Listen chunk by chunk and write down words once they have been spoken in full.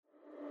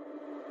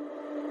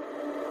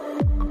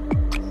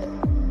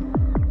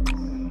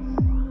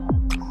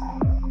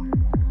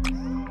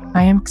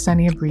I'm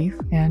Ksenia Brief,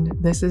 and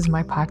this is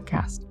my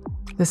podcast.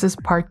 This is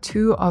part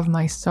 2 of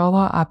my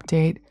solo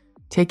update,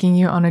 taking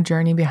you on a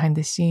journey behind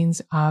the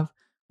scenes of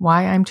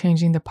why I'm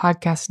changing the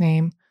podcast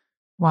name,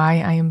 why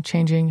I am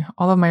changing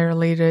all of my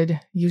related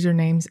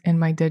usernames in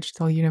my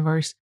digital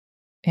universe,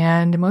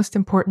 and most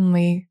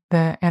importantly,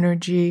 the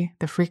energy,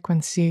 the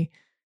frequency,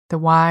 the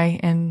why,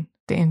 and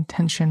the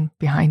intention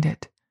behind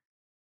it.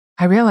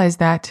 I realized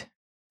that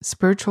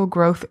spiritual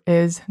growth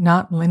is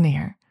not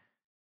linear.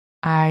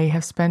 I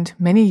have spent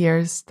many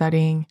years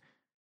studying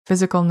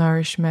physical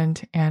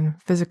nourishment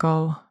and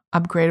physical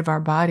upgrade of our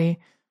body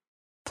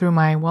through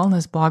my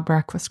wellness blog,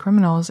 Breakfast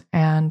Criminals,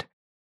 and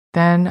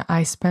then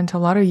I spent a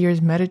lot of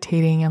years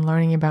meditating and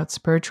learning about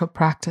spiritual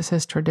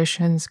practices,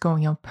 traditions,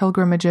 going on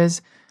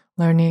pilgrimages,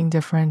 learning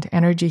different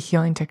energy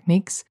healing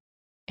techniques,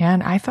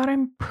 and I thought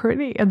I'm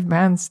pretty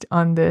advanced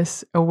on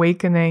this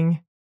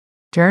awakening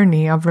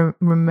journey of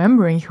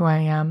remembering who I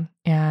am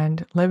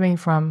and living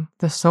from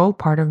the soul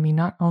part of me,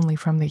 not only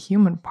from the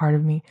human part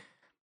of me.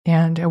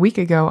 And a week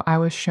ago, I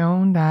was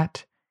shown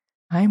that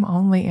I'm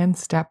only in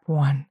step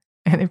 1.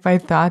 And if I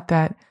thought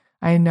that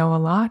I know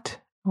a lot,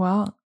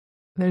 well,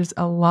 there's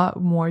a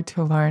lot more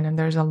to learn, and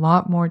there's a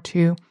lot more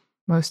to,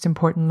 most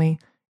importantly,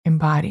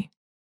 embody.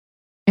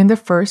 In the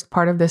first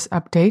part of this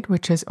update,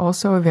 which is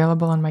also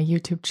available on my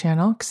YouTube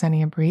channel,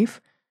 Ksenia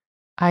Brief,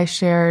 I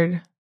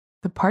shared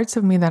the parts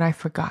of me that I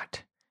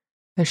forgot,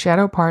 the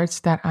shadow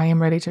parts that I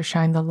am ready to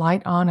shine the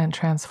light on and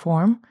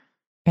transform.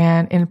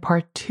 And in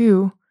part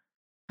 2,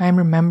 I'm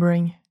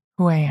remembering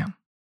who I am.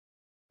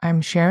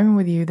 I'm sharing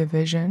with you the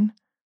vision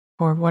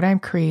for what I'm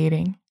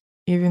creating,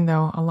 even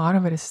though a lot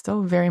of it is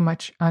still very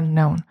much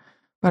unknown.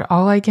 But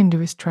all I can do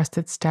is trust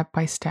it step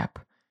by step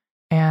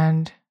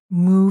and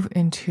move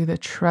into the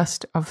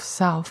trust of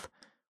self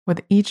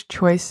with each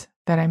choice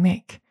that I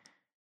make.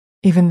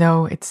 Even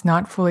though it's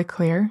not fully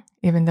clear,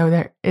 even though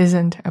there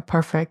isn't a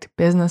perfect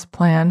business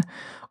plan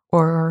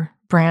or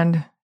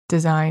brand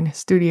design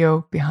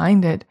studio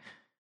behind it,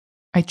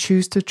 I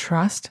choose to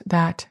trust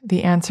that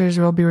the answers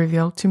will be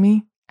revealed to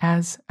me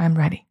as I'm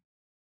ready.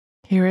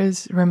 Here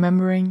is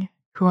remembering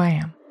who I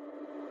am.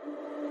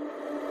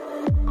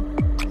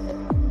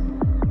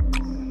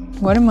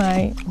 What am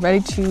I ready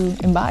to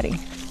embody?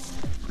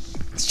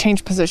 Let's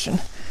change position.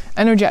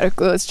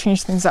 Energetically, let's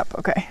change things up,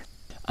 okay?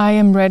 I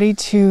am ready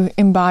to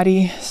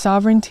embody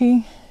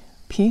sovereignty,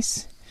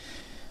 peace.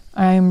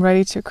 I am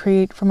ready to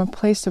create from a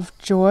place of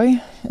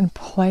joy and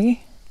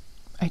play.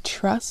 I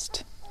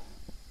trust.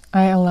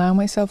 I allow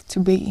myself to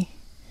be.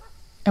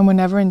 And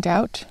whenever in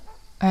doubt,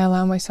 I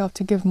allow myself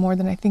to give more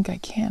than I think I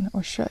can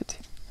or should.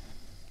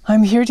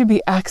 I'm here to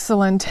be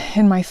excellent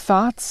in my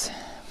thoughts.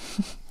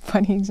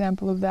 Funny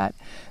example of that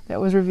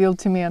was revealed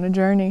to me on a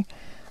journey.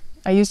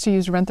 I used to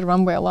use Rent the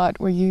Runway a lot,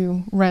 where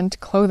you rent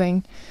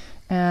clothing,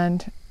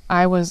 and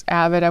I was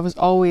avid. I was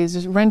always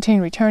just renting,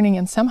 returning,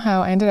 and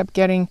somehow I ended up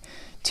getting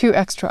 2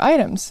 extra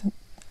items,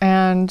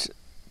 and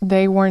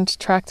they weren't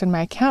tracked in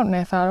my account. And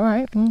I thought, all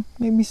right,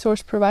 maybe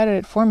Source provided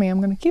it for me.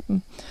 I'm going to keep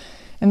them.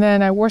 And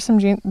then I wore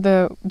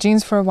the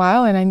jeans for a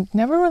while, and I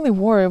never really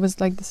wore it. It was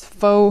like this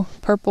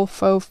purple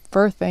faux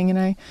fur thing, and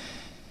I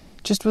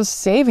just was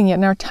saving it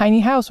in our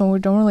tiny house when we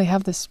don't really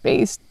have the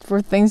space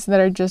for things that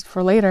are just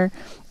for later.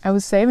 I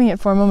was saving it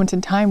for a moment in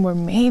time where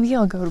maybe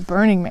I'll go to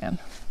Burning Man.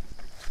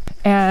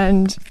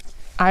 And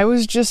I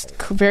was just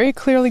very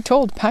clearly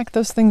told, pack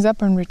those things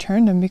up and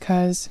return them,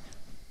 because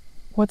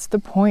what's the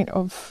point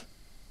of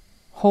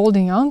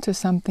holding on to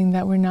something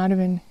that we're not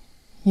even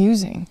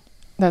using?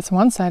 That's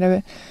one side of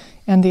it.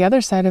 And the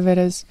other side of it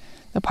is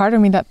the part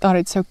of me that thought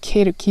it's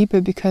okay to keep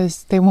it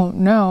because they won't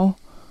know.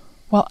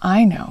 Well,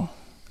 I know,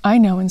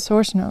 and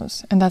Source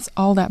knows, and that's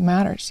all that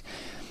matters.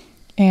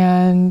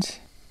 And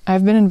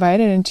I've been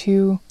invited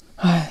into,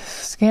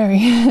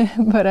 scary,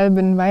 but I've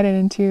been invited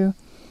into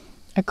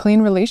a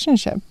clean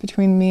relationship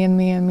between me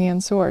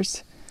and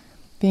Source.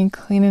 Being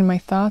clean in my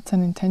thoughts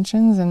and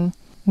intentions, and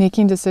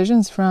making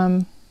decisions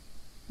from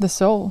the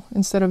soul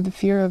instead of the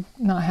fear of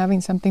not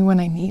having something when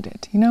I need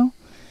it,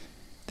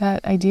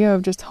 That idea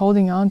of just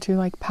holding on to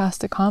like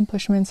past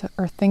accomplishments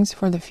or things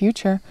for the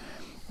future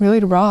really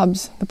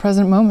robs the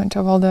present moment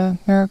of all the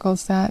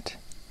miracles that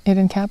it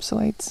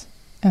encapsulates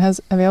and has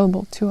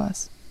available to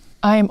us.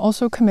 I am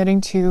also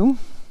committing to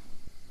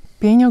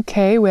being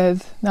okay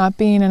with not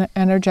being an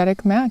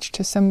energetic match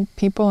to some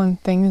people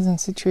and things and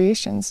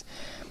situations.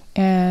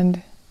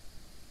 And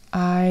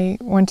I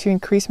want to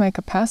increase my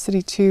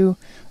capacity to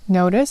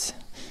notice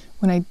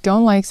when I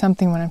don't like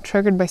something, when I'm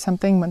triggered by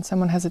something, when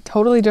someone has a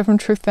totally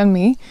different truth than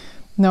me.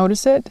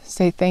 Notice it,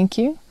 say thank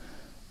you,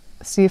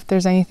 see if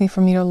there's anything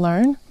for me to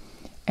learn,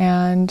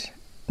 and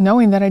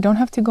knowing that I don't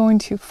have to go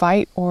into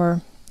fight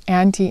or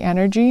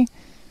anti-energy,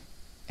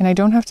 and I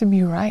don't have to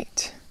be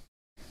right.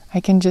 I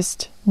can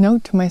just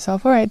note to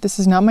myself, all right, this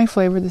is not my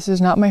flavor, this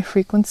is not my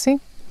frequency,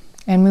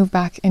 and move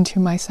back into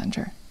my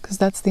center, because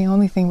that's the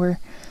only thing we're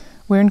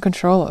in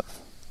control of.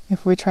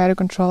 If we try to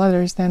control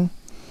others, then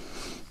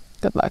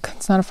good luck.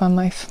 It's not a fun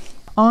life.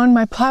 On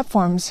my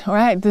platforms,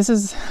 I guess this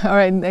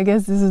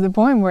is the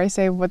point where I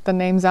say what the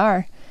names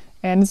are.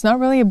 And it's not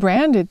really a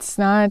brand. It's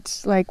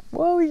not like,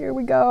 whoa, here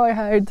we go. I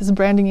hired this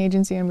branding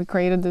agency and we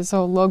created this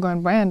whole logo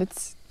and brand.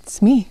 It's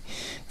me.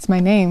 It's my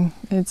name.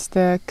 It's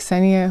the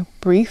Ksenia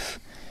Brief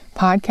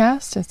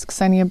podcast. It's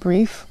Ksenia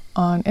Brief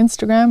on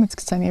Instagram. It's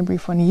Ksenia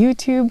Brief on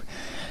YouTube.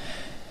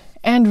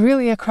 And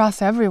really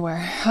across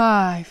everywhere.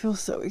 I feel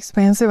so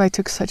expansive. I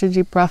took such a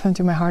deep breath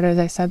into my heart as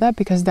I said that,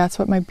 because that's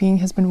what my being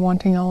has been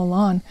wanting all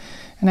along.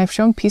 And I've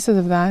shown pieces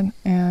of that,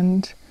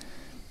 and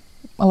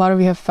a lot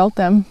of you have felt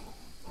them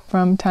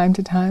from time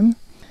to time.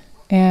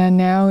 And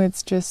now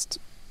it's just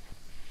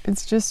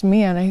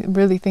me. And I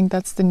really think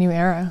that's the new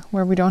era,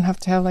 where we don't have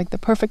to have like the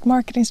perfect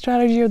marketing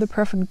strategy or the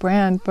perfect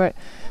brand, but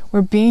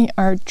we're being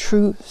our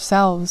true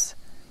selves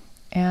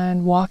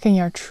and walking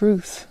our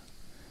truth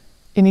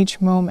in each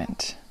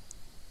moment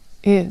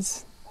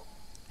is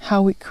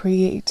how we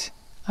create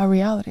our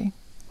reality.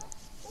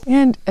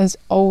 And as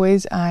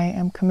always, I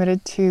am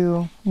committed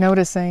to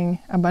noticing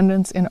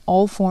abundance in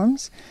all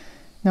forms,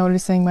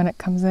 noticing when it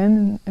comes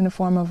in the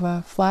form of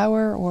a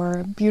flower or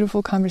a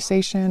beautiful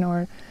conversation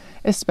or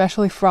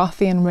especially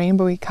frothy and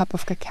rainbowy cup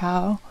of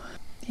cacao.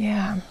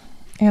 Yeah.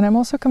 And I'm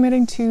also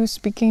committing to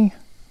speaking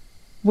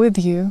with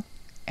you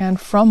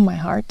and from my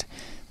heart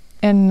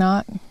and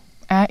not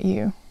at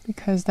you,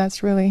 because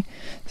that's really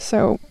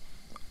so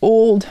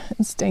old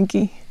and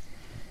stinky.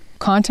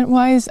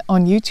 Content-wise,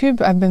 on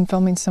YouTube, I've been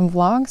filming some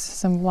vlogs.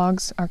 Some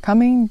vlogs are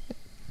coming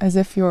as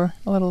if you're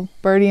a little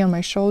birdie on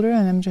my shoulder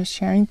and I'm just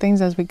sharing things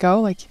as we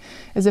go, like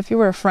as if you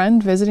were a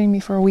friend visiting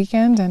me for a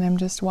weekend, and I'm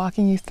just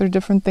walking you through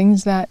different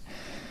things that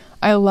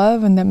I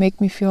love and that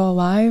make me feel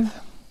alive.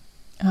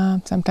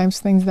 Sometimes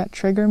things that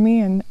trigger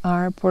me and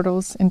are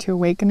portals into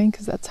awakening,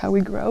 because that's how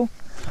we grow.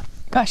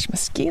 Gosh,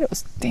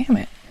 mosquitoes, damn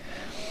it.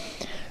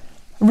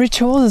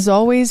 Rituals, as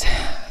always,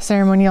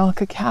 ceremonial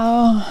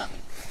cacao,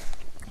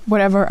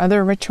 whatever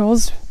other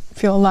rituals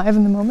feel alive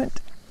in the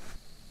moment.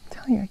 I'm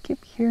telling you, I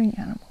keep hearing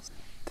animals.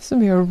 This would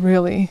be a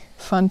really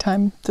fun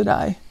time to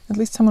die. At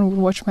least someone would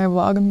watch my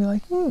vlog and be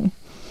like,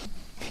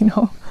 you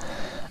know.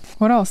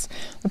 What else?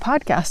 The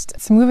podcast.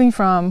 It's moving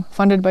from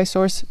Funded by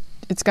Source.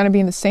 It's going to be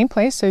in the same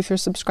place. So if you're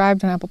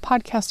subscribed on Apple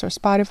Podcasts or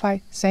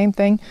Spotify, same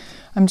thing.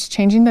 I'm just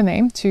changing the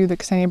name to the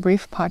Ksenia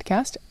Brief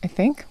podcast, I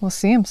think. We'll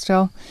see. I'm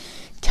still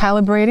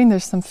calibrating.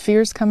 There's some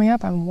fears coming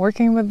up. I'm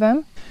working with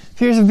them.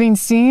 Fears of being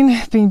seen,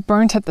 being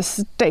burnt at the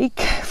stake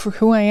for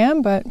who I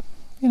am, but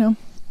you know,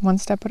 one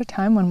step at a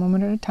time, one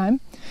moment at a time.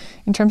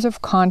 In terms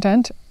of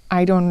content,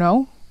 I don't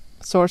know.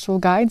 Source will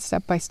guide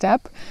step by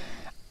step.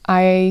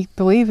 I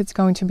believe it's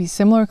going to be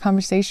similar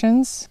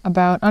conversations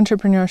about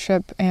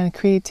entrepreneurship and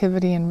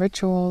creativity and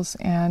rituals,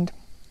 and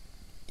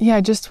yeah,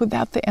 just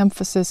without the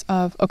emphasis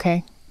of,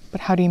 okay,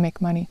 but how do you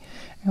make money?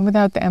 And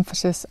without the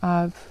emphasis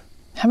of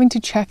having to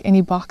check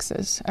any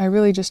boxes. I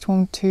really just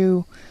want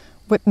to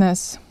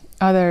witness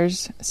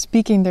others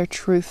speaking their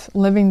truth,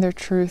 living their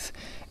truth,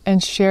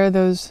 and share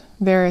those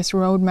various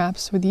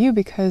roadmaps with you,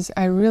 because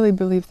I really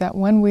believe that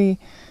when we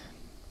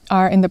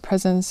are in the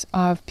presence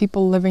of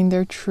people living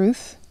their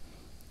truth,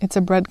 it's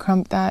a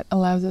breadcrumb that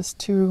allows us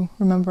to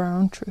remember our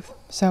own truth.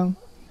 So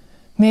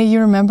may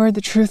you remember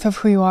the truth of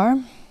who you are.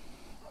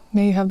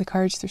 May you have the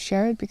courage to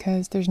share it,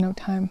 because there's no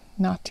time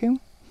not to.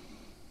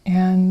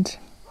 And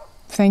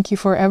thank you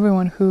for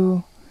everyone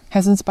who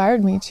has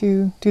inspired me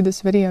to do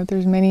this video.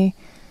 There's many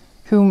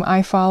whom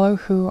I follow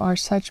who are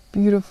such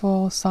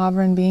beautiful,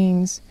 sovereign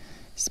beings,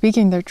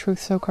 speaking their truth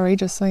so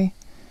courageously.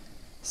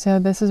 So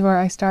this is where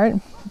I start.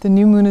 The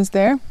new moon is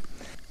there.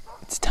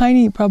 It's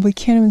tiny, you probably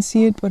can't even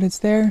see it, but it's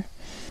there.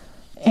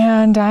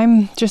 And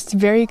I'm just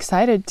very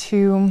excited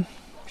to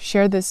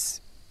share this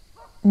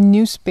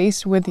new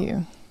space with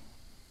you.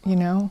 You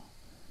know,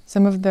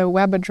 some of the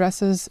web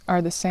addresses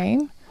are the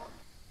same.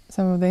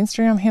 Some of the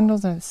Instagram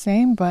handles are the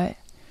same, but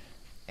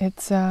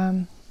it's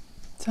a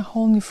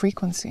whole new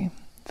frequency.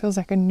 It feels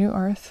like a new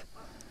earth.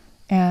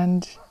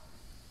 And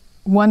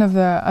one of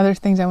the other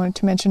things I wanted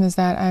to mention is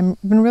that I've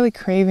been really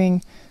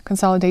craving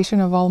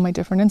consolidation of all my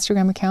different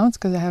Instagram accounts,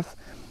 because I have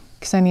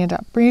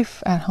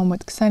Ksenia.brief, At Home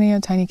with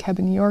Ksenia, Tiny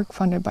Cabin New York,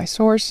 Funded by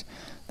Source.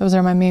 Those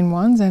are my main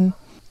ones. And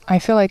I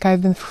feel like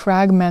I've been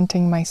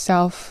fragmenting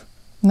myself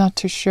not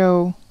to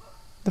show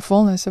the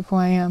fullness of who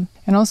I am.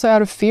 And also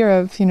out of fear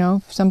of, you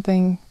know,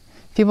 if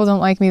people don't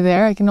like me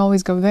there, I can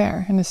always go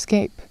there and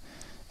escape.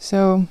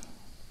 So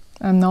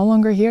I'm no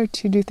longer here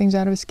to do things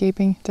out of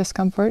escaping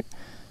discomfort.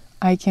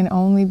 I can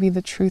only be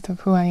the truth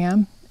of who I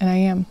am, and I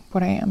am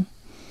what I am.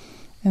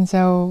 And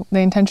so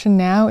the intention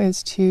now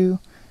is to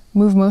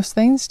move most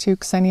things to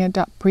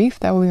Ksenia.brief.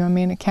 That will be my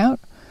main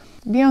account.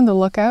 Be on the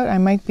lookout. I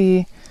might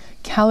be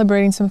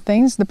calibrating some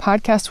things. The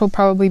podcast will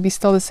probably be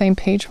still the same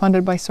page,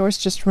 Funded by Source,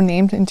 just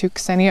renamed into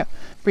Ksenia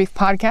Brief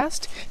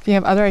Podcast. If you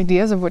have other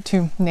ideas of what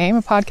to name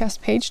a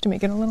podcast page to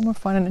make it a little more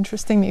fun and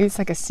interesting, maybe it's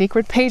like a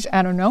secret page,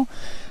 I don't know.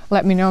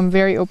 Let me know. I'm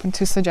very open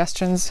to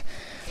suggestions,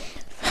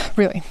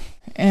 really.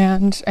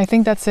 And I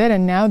think that's it.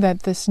 And now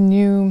that this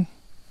new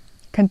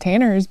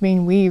container is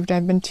being weaved,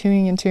 I've been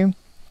tuning into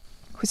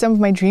who some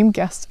of my dream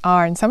guests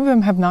are, and some of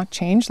them have not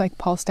changed, like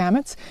Paul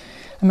Stamets.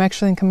 I'm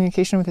actually in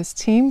communication with his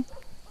team.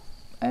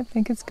 I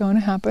think it's going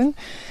to happen.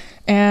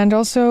 And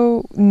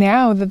also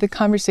now that the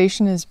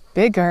conversation is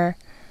bigger,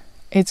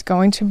 it's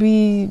going to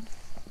be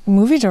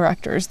movie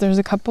directors. There's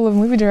a couple of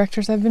movie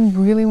directors I've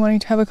been really wanting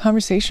to have a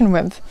conversation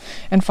with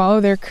and follow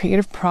their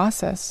creative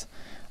process,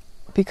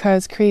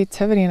 because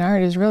creativity and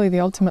art is really the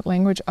ultimate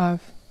language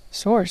of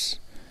source.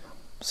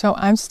 So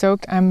I'm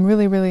stoked. I'm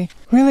really, really,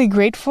 really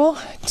grateful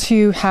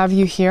to have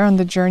you here on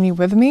the journey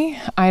with me.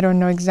 I don't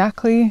know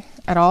exactly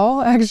at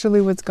all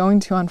actually what's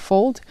going to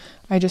unfold.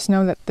 I just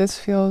know that this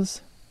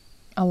feels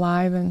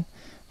alive, and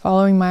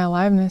following my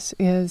aliveness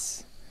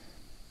is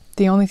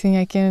the only thing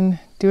I can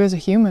do as a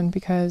human,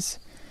 because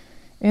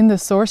in the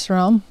source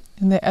realm,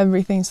 in the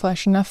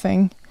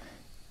everything/nothing,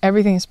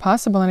 everything is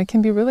possible, and it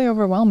can be really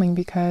overwhelming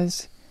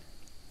because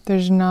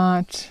there's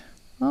not,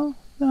 well,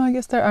 no, I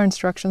guess there are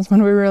instructions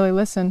when we really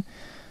listen,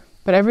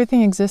 but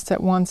everything exists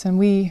at once, and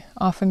we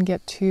often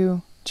get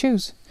to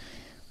choose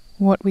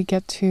what we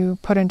get to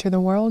put into the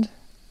world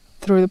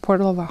through the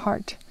portal of our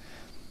heart.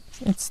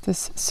 It's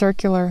this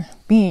circular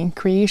being,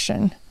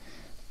 creation,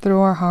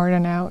 through our heart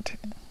and out.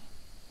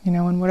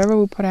 And whatever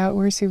we put out,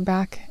 we receive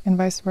back, and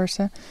vice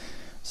versa.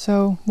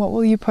 So what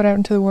will you put out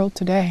into the world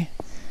today?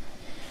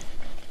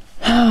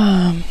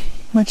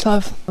 Much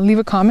love. Leave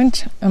a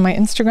comment on my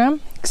Instagram,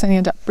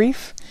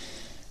 Ksenia.brief.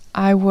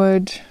 I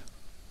would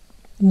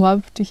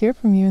love to hear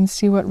from you and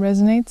see what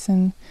resonates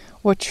and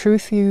what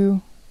truth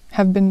you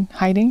have been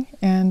hiding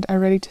and are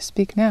ready to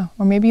speak now.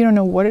 Or maybe you don't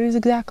know what it is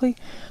exactly,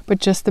 but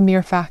just the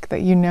mere fact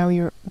that you know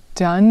you're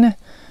done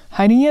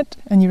hiding it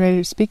and you're ready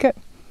to speak it.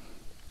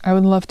 I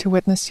would love to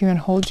witness you and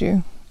hold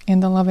you in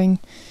the loving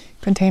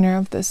container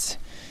of this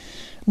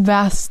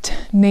vast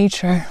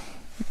nature,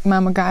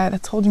 Mama Gaia,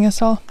 that's holding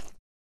us all.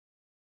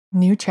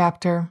 New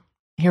chapter.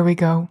 Here we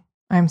go.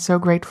 I'm so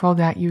grateful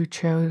that you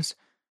chose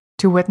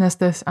to witness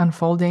this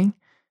unfolding.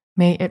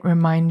 May it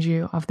remind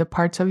you of the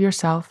parts of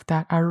yourself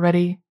that are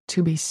ready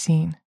to be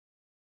seen.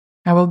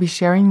 I will be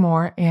sharing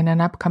more in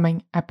an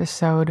upcoming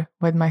episode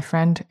with my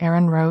friend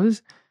Erin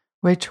Rose,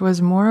 which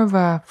was more of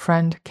a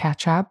friend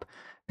catch-up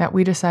that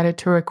we decided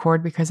to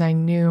record because I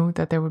knew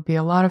that there would be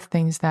a lot of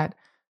things that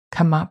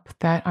come up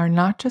that are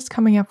not just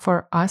coming up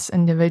for us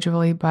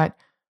individually, but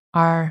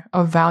are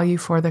of value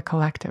for the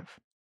collective.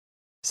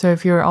 So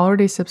if you're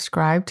already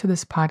subscribed to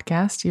this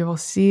podcast, you will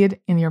see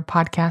it in your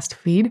podcast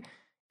feed.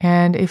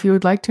 And if you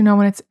would like to know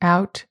when it's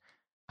out,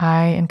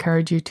 I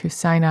encourage you to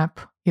sign up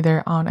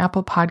either on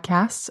Apple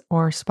Podcasts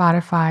or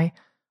Spotify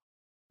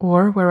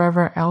or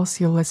wherever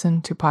else you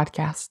listen to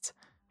podcasts.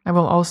 I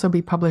will also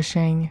be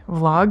publishing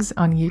vlogs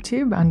on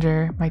YouTube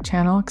under my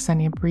channel,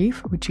 Ksenia Brief,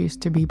 which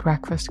used to be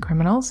Breakfast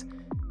Criminals.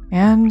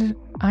 And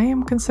I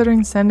am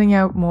considering sending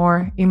out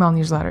more email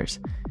newsletters.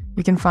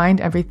 You can find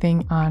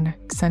everything on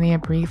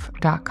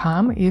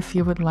kseniabrief.com if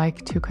you would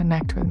like to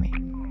connect with me.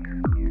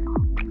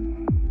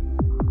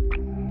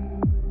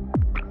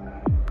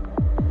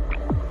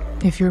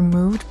 If you're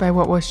moved by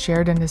what was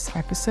shared in this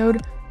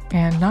episode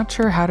and not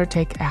sure how to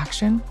take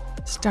action,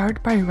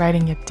 start by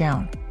writing it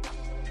down.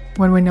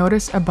 When we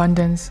notice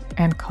abundance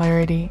and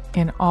clarity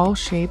in all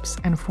shapes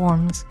and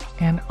forms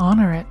and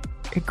honor it,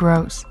 it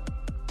grows.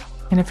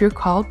 And if you're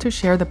called to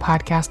share the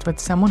podcast with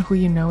someone who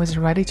you know is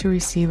ready to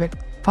receive it,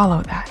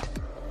 follow that.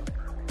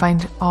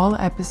 Find all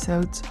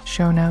episodes,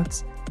 show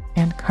notes,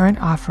 and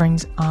current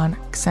offerings on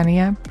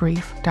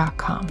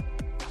kseniabrief.com.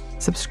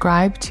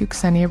 Subscribe to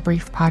Ksenia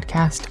Brief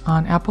Podcast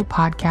on Apple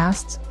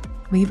Podcasts,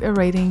 leave a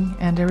rating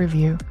and a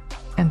review,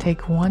 and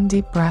take one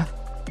deep breath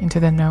into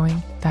the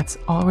knowing that's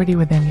already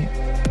within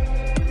you.